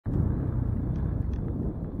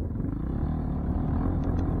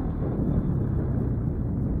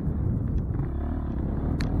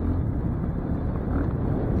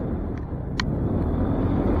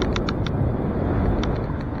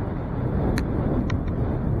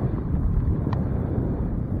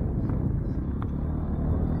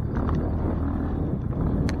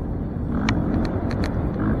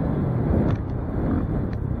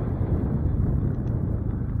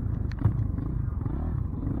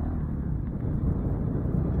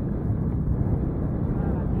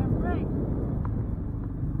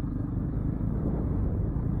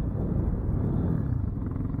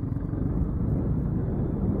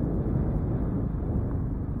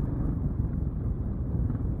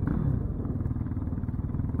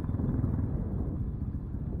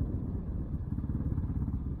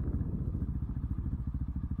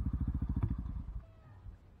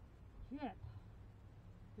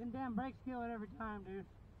damn brakes kill it every time, dude.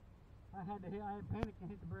 I had panicked and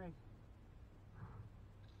hit the brake.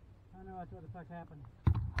 I know that's what the fuck happened.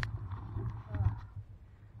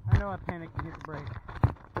 I know I panicked and hit the brake.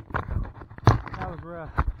 That was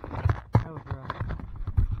rough. That was rough.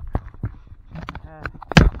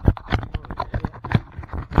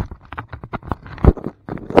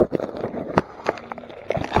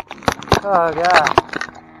 Oh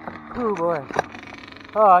god. Ooh boy.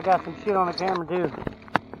 Oh, I got some shit on the camera too.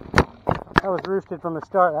 That was roosted from the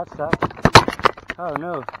start. That sucked. Oh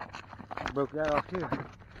no. Broke that off too.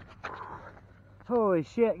 Holy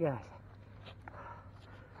shit, guys.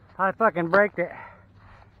 I fucking braked it.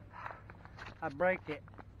 I braked it.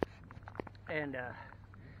 And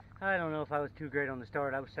I don't know if I was too great on the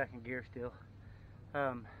start. I was second gear still.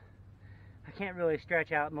 I can't really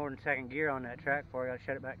stretch out more than second gear on that track for you. I'll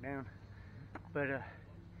shut it back down. But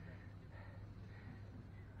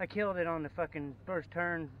I killed it on the fucking first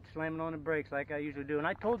turn, slamming on the brakes like I usually do. And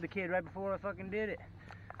I told the kid right before I fucking did it,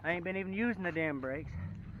 I ain't been even using the damn brakes.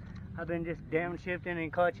 I've been just downshifting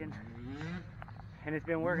and clutching, and it's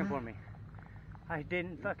been working for me. I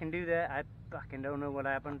didn't fucking do that. I fucking don't know what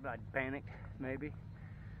happened. I panicked, maybe.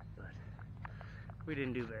 But we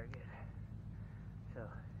didn't do very good. So,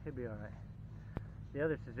 it'll be alright. The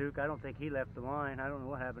other Suzuki, I don't think he left the line. I don't know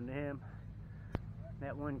what happened to him.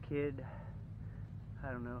 That one kid,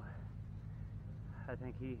 I don't know. I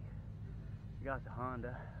think he got the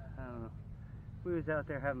Honda. I don't know. We was out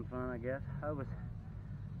there having fun, I guess. I was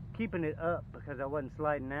keeping it up because I wasn't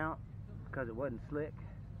sliding out because it wasn't slick.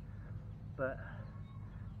 But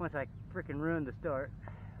once I freaking ruined the start,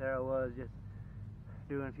 there I was just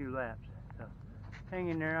doing a few laps. So hang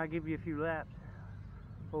in there, I'll give you a few laps.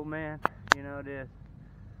 Old man, you know it is.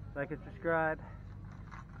 Like and subscribe.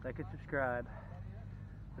 Like and subscribe.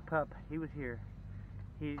 The pup, he was here.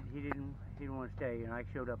 He didn't want to stay, and I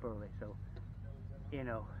showed up early, so you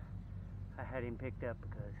know I had him picked up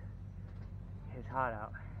because it's hot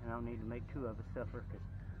out, and I don't need to make two of us suffer because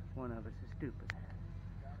one of us is stupid.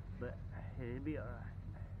 But it'll be alright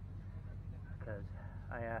because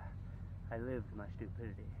I lived my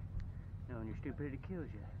stupidity. You know, when your stupidity kills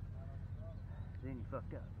you, then you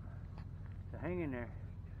fucked up. So hang in there.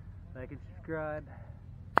 Like and subscribe.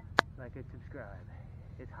 Like and subscribe.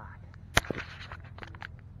 It's hot.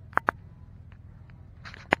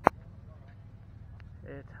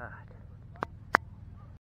 It's hot.